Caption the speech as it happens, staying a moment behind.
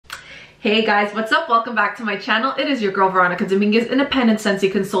Hey guys, what's up? Welcome back to my channel. It is your girl Veronica Dominguez, independent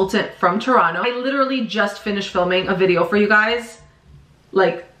Scentsy consultant from Toronto. I literally just finished filming a video for you guys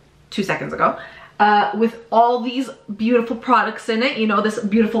like 2 seconds ago with all these beautiful products in it. You know, this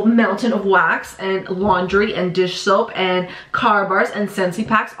beautiful mountain of wax and laundry and dish soap and car bars and Scentsy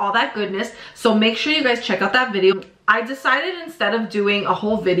packs, all that goodness. So make sure you guys check out that video. I decided instead of doing a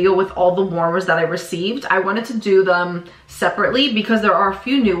whole video with all the warmers that I received, I wanted to do them separately because there are a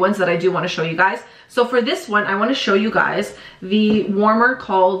few new ones that I do want to show you guys. So for this one, I want to show you guys the warmer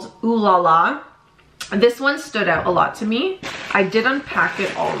called Ooh La La. This one stood out a lot to me. I did unpack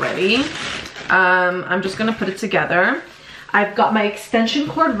it already. I'm just going to put it together. I've got my extension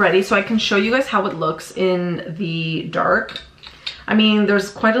cord ready so I can show you guys how it looks in the dark. I mean,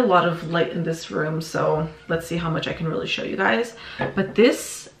 there's quite a lot of light in this room, so let's see how much I can really show you guys. But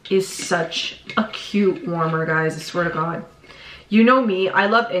this is such a cute warmer, guys, I swear to God. You know me, I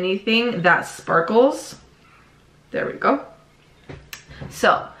love anything that sparkles. There we go.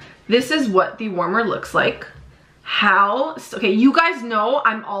 So, this is what the warmer looks like. Okay, you guys know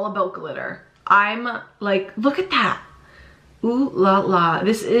I'm all about glitter. I'm like, look at that. Ooh la la,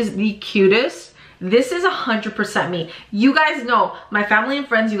 this is the cutest. This is 100% me. You guys know, my family and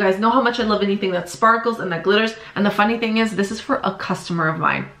friends, you guys know how much I love anything that sparkles and that glitters. And the funny thing is, this is for a customer of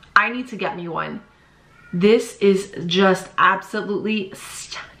mine. I need to get me one. This is just absolutely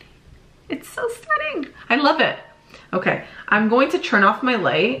stunning. It's so stunning. I love it. Okay, I'm going to turn off my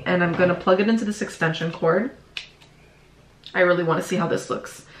light and I'm gonna plug it into this extension cord. I really wanna see how this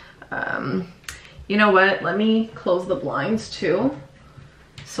looks. You know what, let me close the blinds too.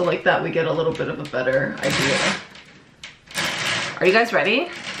 So like that we get a little bit of a better idea. Are you guys ready?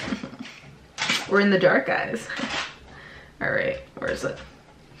 We're in the dark, guys. All right, where is it?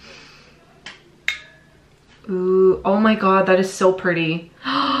 Ooh, oh my God, that is so pretty.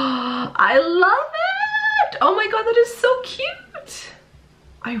 I love it. Oh my God, that is so cute.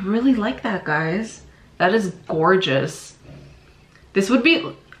 I really like that, guys. That is gorgeous. This would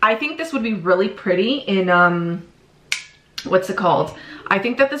be, I think this would be really pretty in, what's it called? I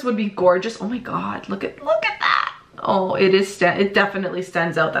think that this would be gorgeous. Oh my God, look at that. Oh, it definitely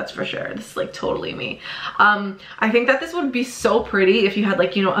stands out, that's for sure. This is like totally me. I think that this would be so pretty if you had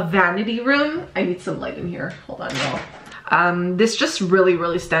like, you know, a vanity room. I need some light in here. Hold on, y'all. This just really,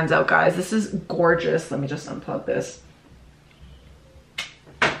 really stands out, guys. This is gorgeous. Let me just unplug this.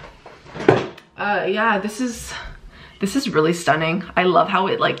 Yeah, this is really stunning. I love how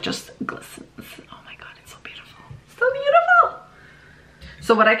it like just glistens. Oh my God, it's so beautiful. So beautiful.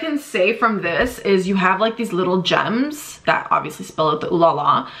 So what I can say from this is you have like these little gems that obviously spell out the Ooh La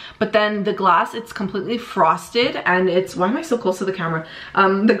La, but then the glass, it's completely frosted and it's, why am I so close to the camera?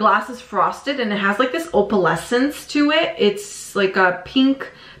 The glass is frosted and it has like this opalescence to it. It's like a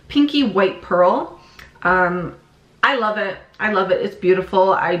pinky white pearl. I love it. I love it. It's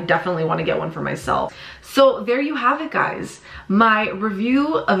beautiful. I definitely want to get one for myself. So there you have it, guys. My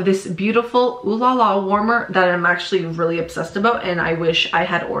review of this beautiful Ooh La La warmer that I'm actually really obsessed about, and I wish I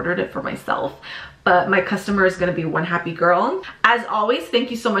had ordered it for myself. But my customer is going to be one happy girl. As always, thank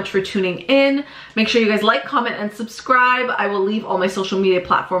you so much for tuning in. Make sure you guys like, comment, and subscribe. I will leave all my social media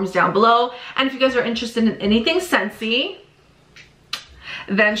platforms down below. And if you guys are interested in anything Scentsy,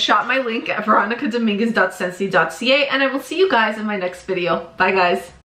 then shop my link at veronicadominguez.scentsy.ca, and I will see you guys in my next video. Bye, guys.